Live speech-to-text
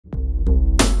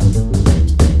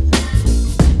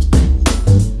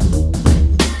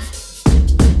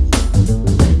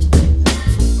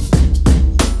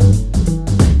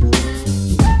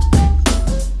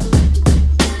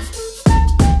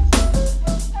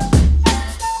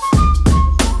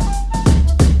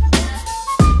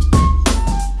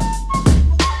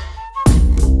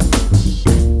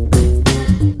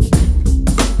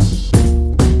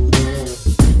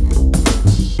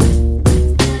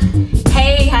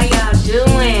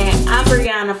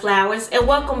Flowers, and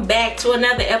welcome back to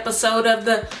another episode of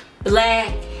the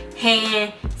Black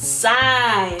Hand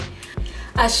Side.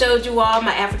 I showed you all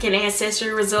my African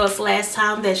ancestry results last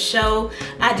time that show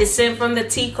I descend from the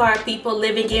T-Card people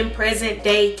living in present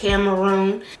day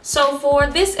Cameroon. So for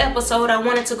this episode, I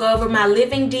wanted to go over my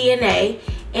living DNA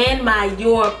and my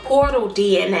yourDNAportal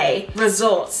DNA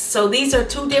results. So these are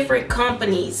two different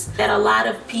companies that a lot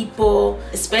of people,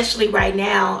 especially right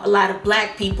now, a lot of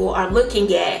black people are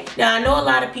looking at. Now I know a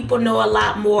lot of people know a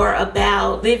lot more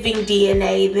about living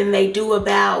DNA than they do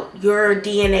about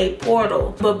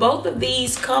yourDNAportal, but both of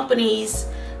these companies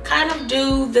kind of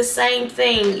do the same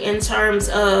thing in terms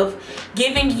of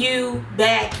giving you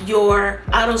back your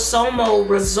autosomal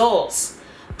results,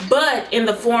 but in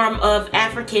the form of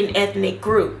African ethnic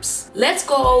groups. Let's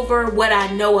go over what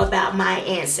I know about my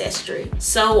ancestry.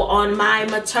 So on my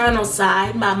maternal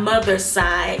side, my mother's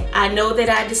side, I know that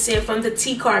I descend from the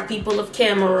T-Card people of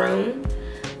Cameroon.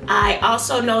 I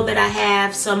also know that I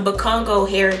have some Bakongo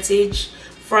heritage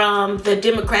from the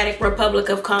Democratic Republic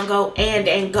of Congo and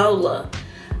Angola.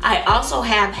 I also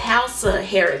have Hausa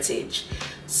heritage.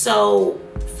 So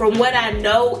from what I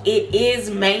know, it is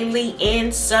mainly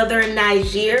in southern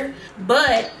Niger,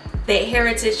 but that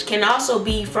heritage can also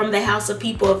be from the Hausa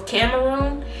people of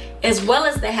Cameroon, as well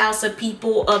as the Hausa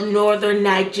people of northern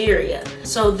Nigeria.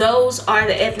 So those are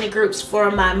the ethnic groups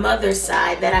for my mother's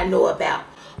side that I know about.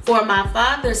 For my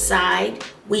father's side,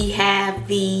 we have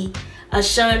the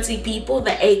Ashanti people,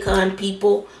 the Akan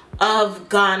people of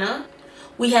Ghana.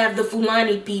 We have the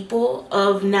Fulani people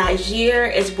of Niger,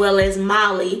 as well as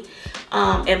Mali,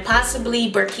 and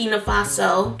possibly Burkina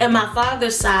Faso. And my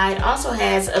father's side also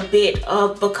has a bit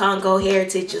of Bakongo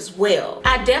heritage as well.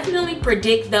 I definitely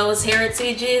predict those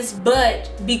heritages, but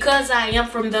because I am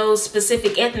from those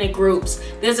specific ethnic groups,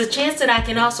 there's a chance that I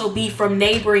can also be from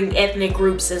neighboring ethnic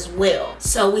groups as well.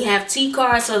 So we have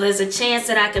T-Card, so there's a chance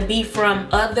that I could be from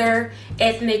other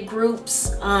ethnic groups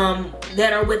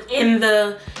that are within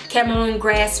the Cameroon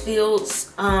grass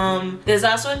fields. There's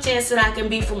also a chance that I can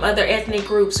be from other ethnic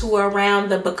groups who are around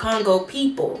the Bakongo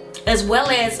people, as well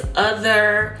as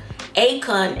other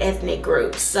Akan ethnic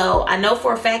groups. So I know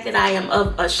for a fact that I am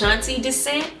of Ashanti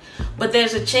descent, but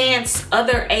there's a chance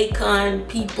other Akan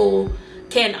people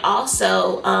can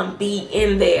also be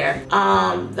in there.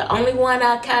 The only one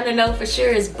I kind of know for sure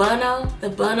is Bono. The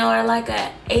Bono are like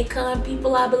a Akan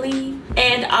people, I believe.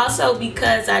 And also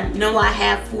because I know I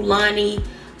have Fulani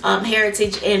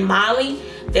heritage in Mali,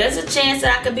 there's a chance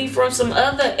that I could be from some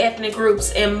other ethnic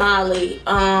groups in Mali.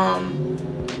 I'm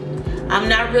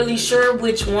not really sure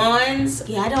which ones.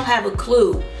 Yeah, I don't have a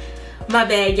clue. My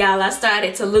bad, y'all. I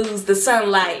started to lose the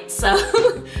sunlight, so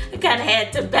I kind of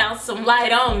had to bounce some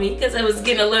light on me because it was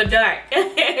getting a little dark.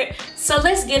 So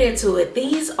let's get into it.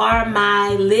 These are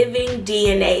my living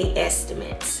DNA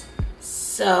estimates.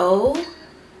 So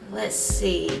let's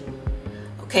see.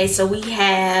 Okay, so we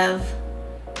have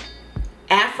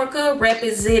Africa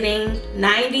representing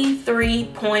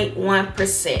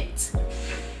 93.1%.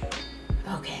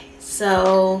 Okay,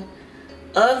 so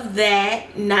of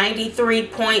that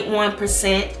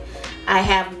 93.1%, I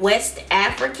have West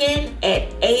African at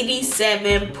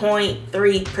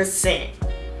 87.3%.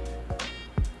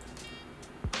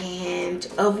 And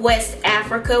of West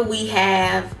Africa, we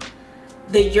have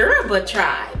the Yoruba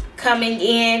tribe coming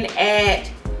in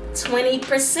at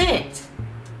 20%.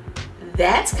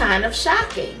 That's kind of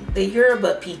shocking, the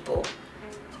Yoruba people.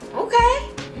 Okay.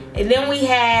 And then we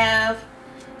have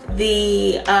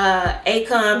the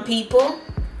Akan people,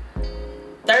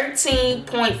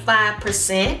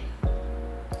 13.5%.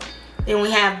 Then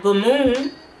we have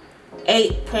Bamoon,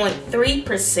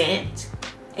 8.3%.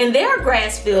 And they're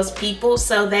Grassfields people,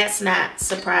 so that's not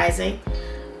surprising.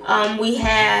 We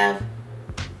have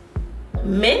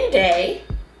Mende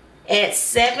at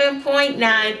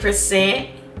 7.9%.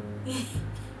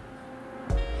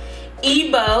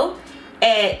 Igbo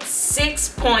at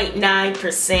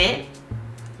 6.9%.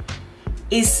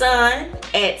 Isan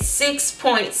at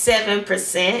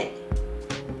 6.7%.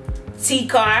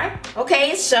 T-Card,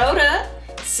 okay, it showed up,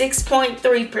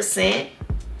 6.3%.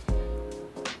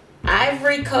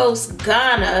 Ivory Coast,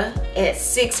 Ghana at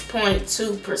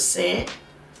 6.2%.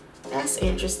 That's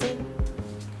interesting.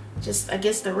 Just, I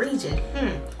guess, the region.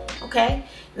 Okay.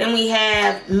 Then we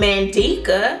have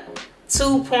Mandinka,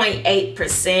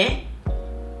 2.8%.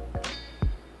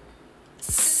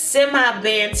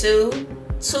 Semi-Bantu,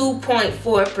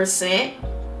 2.4%.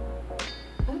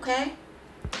 Okay.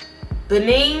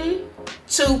 Benin,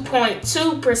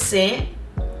 2.2%.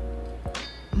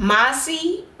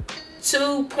 Masi,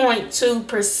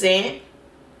 2.2%.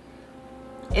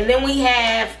 And then we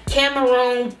have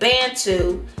Cameroon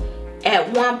Bantu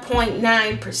at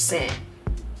 1.9%.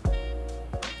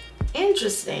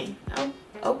 Interesting. Oh,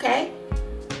 okay.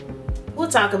 We'll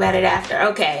talk about it after.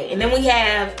 Okay, and then we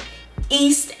have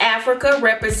East Africa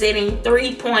representing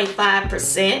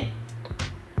 3.5%.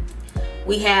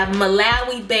 We have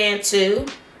Malawi Bantu,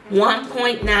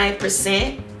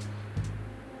 1.9%.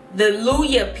 The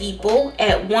Luya people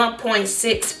at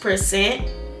 1.6%.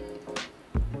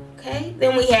 Okay,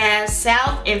 then we have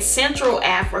South and Central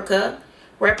Africa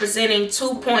representing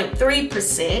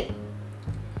 2.3%.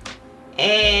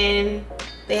 And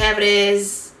they have it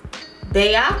as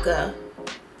Breyionna,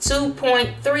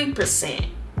 2.3%.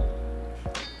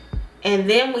 And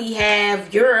then we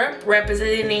have Europe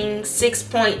representing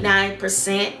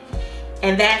 6.9%.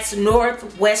 And that's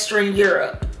Northwestern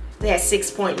Europe. That's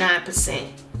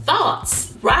 6.9%.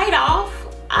 Thoughts? Right off,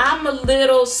 I'm a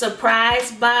little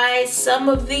surprised by some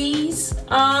of these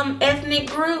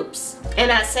ethnic groups.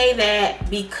 And I say that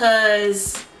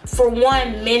because, for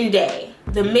one, Mende.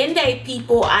 The Mende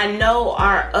people I know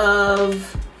are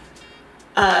of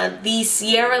the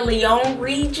Sierra Leone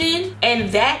region,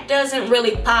 and that doesn't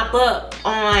really pop up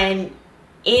on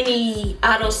any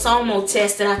autosomal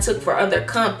test that I took for other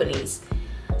companies.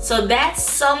 So that's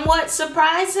somewhat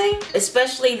surprising,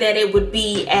 especially that it would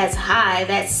be as high.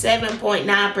 That's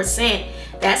 7.9%.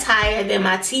 That's higher than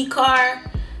my TCAR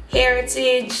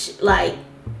heritage. Like,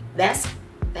 that's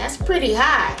pretty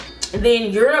high. And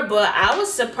then Yoruba, I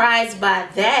was surprised by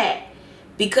that,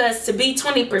 because to be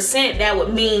 20%, that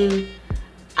would mean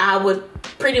I would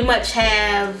pretty much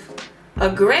have a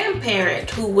grandparent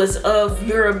who was of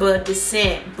Yoruba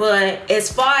descent. But as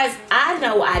far as I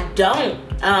know, I don't.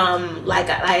 Like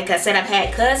I said, I've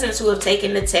had cousins who have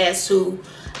taken the test who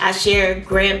I share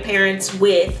grandparents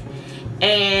with.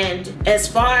 And as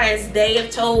far as they have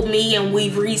told me and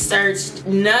we've researched,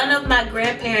 none of my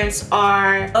grandparents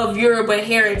are of Yoruba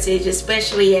heritage,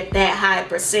 especially at that high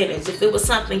percentage. If it was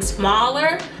something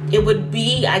smaller, it would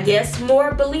be, I guess,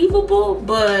 more believable,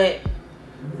 but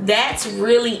that's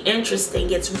really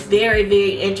interesting. It's very,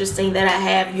 very interesting that I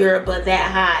have Yoruba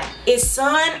that high. Its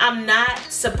son, I'm not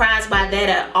surprised by that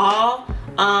at all.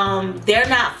 They're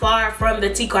not far from the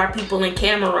TCAR people in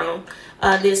Cameroon.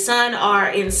 Their son are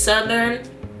in southern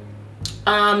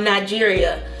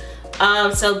Nigeria,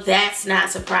 so that's not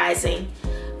surprising.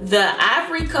 The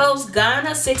Ivory Coast,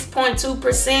 Ghana,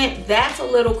 6.2%. That's a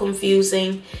little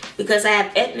confusing because I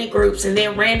have ethnic groups and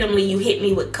then randomly you hit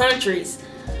me with countries.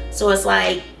 So it's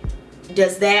like,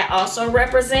 does that also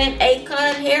represent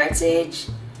Akan heritage?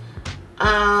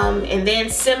 And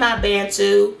then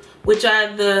Semi-Bantu, which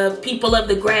are the people of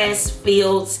the grass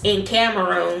fields in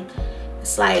Cameroon.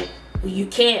 It's like, you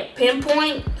can't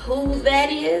pinpoint who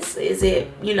that is. Is it,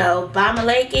 you know,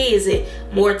 Bamaleke? Is it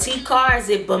more TCAR? Is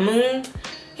it Bamoon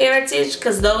heritage?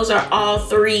 Because those are all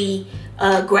three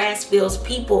Grassfields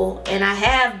people. And I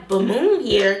have Bamoon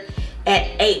here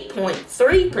at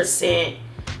 8.3%,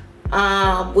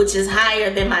 which is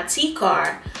higher than my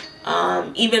TCAR.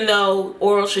 Even though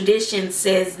oral tradition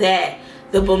says that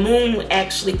the Bamoon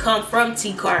actually come from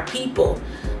TCAR people.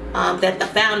 That the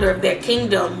founder of their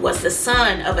kingdom was the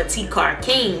son of a TCAR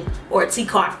king or a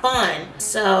TCAR fun.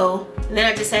 So then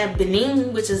I just have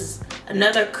Benin, which is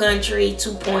another country,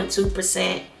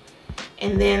 2.2%.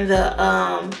 And then the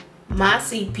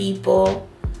Masi people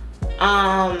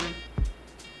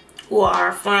who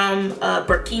are from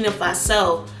Burkina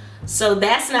Faso. So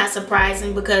that's not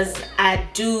surprising because I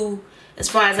do, as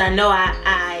far as I know,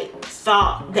 I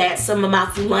thought that some of my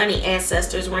Fulani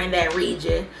ancestors were in that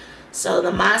region. So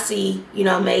the Masi, you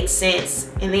know, makes sense.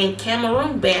 And then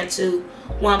Cameroon Bantu,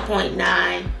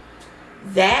 1.9.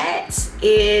 That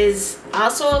is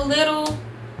also a little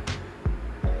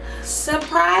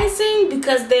surprising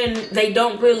because then they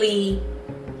don't really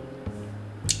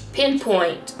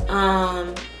pinpoint.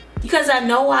 Because I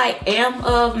know I am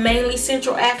of mainly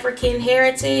Central African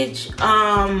heritage.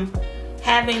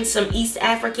 Having some East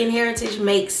African heritage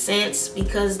makes sense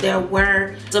because there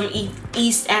were some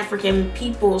East African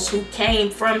peoples who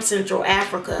came from Central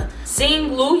Africa.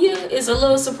 Seeing Luya is a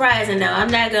little surprising now,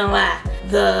 I'm not gonna lie.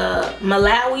 The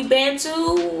Malawi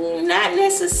Bantu, not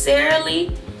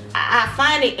necessarily. I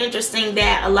find it interesting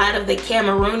that a lot of the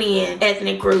Cameroonian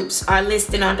ethnic groups are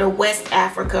listed under West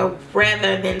Africa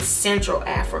rather than Central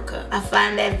Africa. I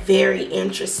find that very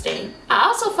interesting. I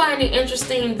also find it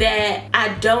interesting that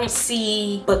I don't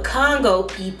see the Congo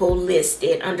people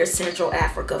listed under Central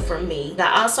Africa for me.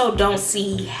 I also don't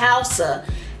see Hausa,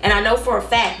 and I know for a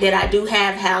fact that I do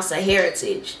have Hausa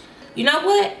heritage. You know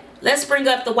what? Let's bring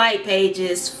up the white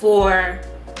pages for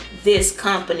this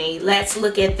company. Let's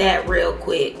look at that real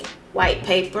quick. White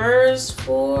papers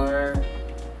for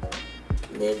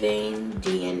living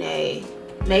DNA.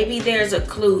 Maybe there's a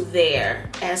clue there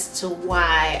as to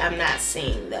why I'm not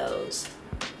seeing those.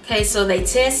 Okay, so they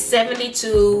test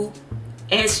 72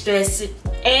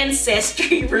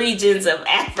 ancestry regions of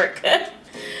Africa.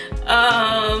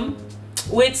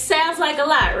 Which sounds like a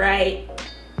lot, right?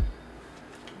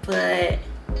 But,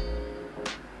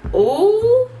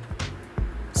 ooh.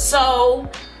 So,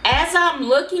 as I'm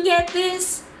looking at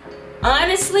this,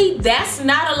 honestly, that's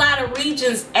not a lot of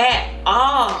regions at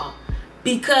all.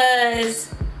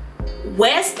 Because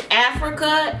West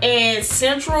Africa and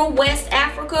Central West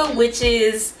Africa, which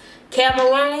is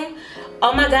Cameroon,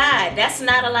 oh my God, that's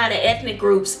not a lot of ethnic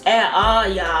groups at all,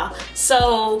 y'all.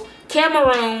 So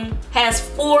Cameroon has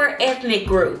 4 ethnic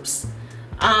groups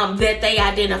that they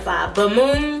identify: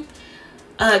 Bamoun,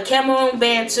 Cameroon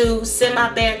Bantu,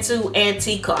 Semi-Bantu, and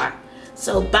Tikar.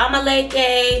 So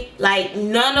Bamaleke, like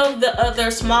none of the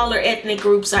other smaller ethnic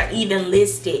groups are even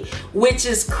listed, which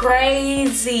is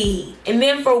crazy. And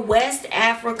then for West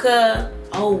Africa,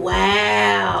 oh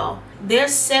wow,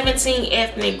 there's 17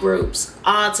 ethnic groups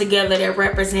all together that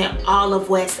represent all of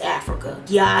West Africa.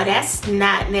 Yeah, that's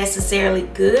not necessarily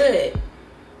good.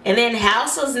 And then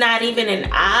Hausa's not even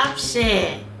an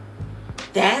option.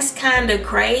 That's kind of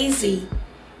crazy.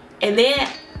 And then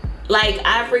like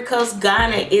Ivory Coast,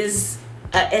 Ghana is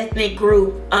an ethnic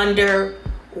group under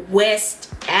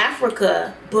West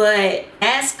Africa, but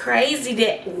that's crazy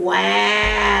that,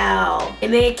 wow.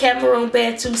 And then Cameroon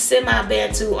Bantu,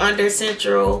 Semi-Bantu under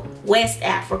Central West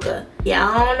Africa. Yeah,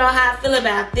 I don't know how I feel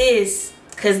about this,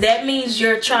 because that means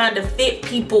you're trying to fit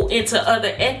people into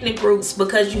other ethnic groups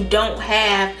because you don't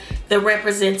have the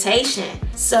representation.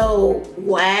 So,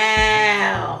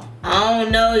 wow. I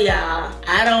don't know, y'all.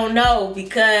 I don't know,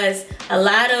 because a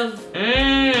lot of,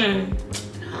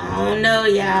 I don't know,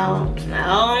 y'all.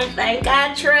 I don't think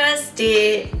I trust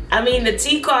it. I mean, the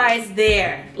T-car is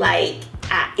there. Like,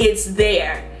 it's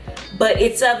there. But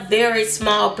it's a very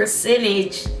small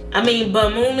percentage. I mean,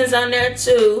 Bamoun is on there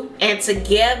too. And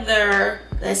together,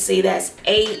 let's see, that's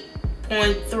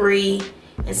 8.3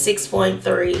 and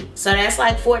 6.3. So that's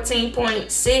like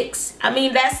 14.6. I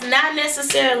mean, that's not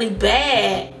necessarily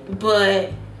bad,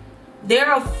 but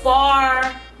there are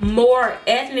far more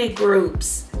ethnic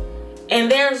groups. And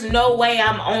there's no way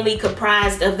I'm only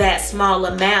comprised of that small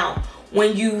amount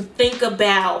when you think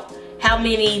about how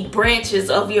many branches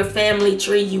of your family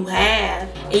tree you have.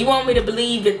 And you want me to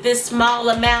believe that this small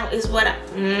amount is what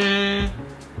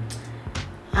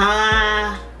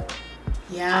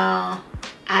y'all,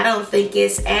 I don't think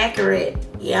it's accurate.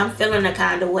 Yeah, I'm feeling a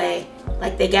kind of way.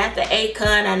 Like they got the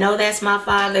Akon, I know that's my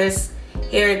father's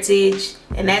heritage,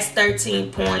 and that's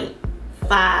 13.5.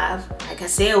 Like I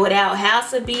said, without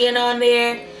Hausa being on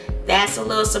there, that's a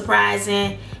little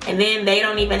surprising. And then they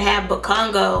don't even have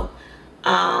Bakongo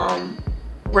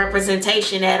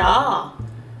representation at all.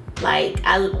 Like,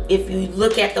 if you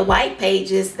look at the white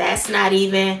pages, that's not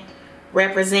even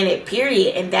represented,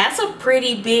 period. And that's a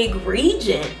pretty big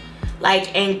region.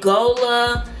 Like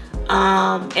Angola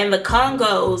and the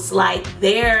Congos, like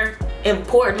they're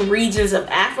important regions of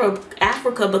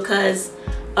Africa because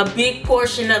a big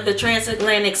portion of the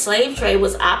transatlantic slave trade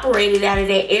was operated out of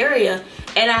that area.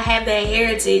 And I have that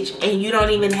heritage, and you don't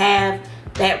even have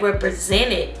that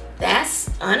represented. That's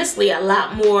honestly a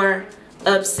lot more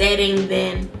upsetting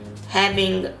than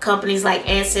having companies like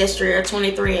Ancestry or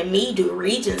 23andMe do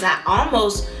regions. I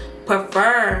almost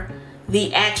prefer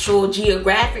the actual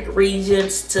geographic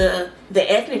regions to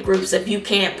the ethnic groups if you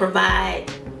can't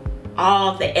provide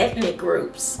all the ethnic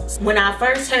groups. When I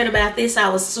first heard about this, I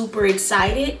was super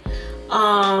excited,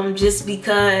 just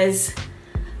because,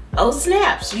 oh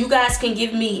snaps, you guys can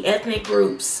give me ethnic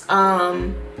groups,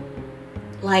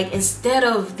 like instead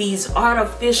of these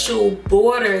artificial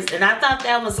borders. And I thought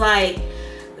that was like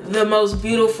the most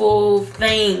beautiful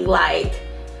thing, like,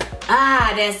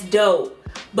 that's dope.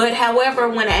 But however,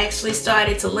 when I actually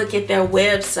started to look at their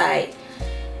website,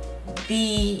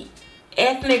 the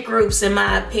ethnic groups, in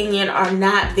my opinion, are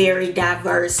not very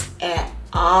diverse at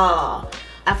all.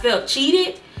 I felt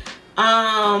cheated.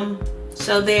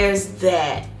 So there's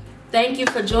that. Thank you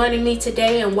for joining me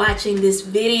today and watching this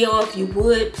video. If you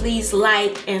would, please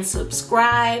like and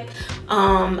subscribe.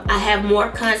 I have more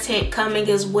content coming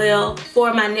as well.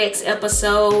 For my next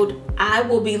episode, I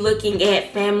will be looking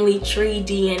at family tree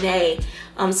DNA.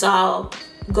 So I'll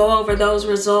go over those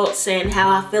results and how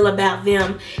I feel about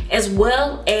them, as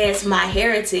well as my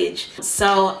heritage.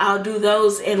 So I'll do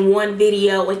those in one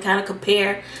video and kind of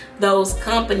compare those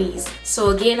companies. So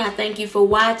again, I thank you for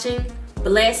watching.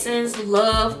 Blessings,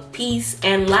 love, peace,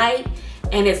 and light.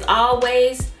 And as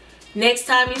always, next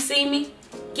time you see me,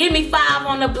 Give me 5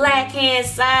 on the black hand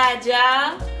side,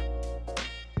 y'all.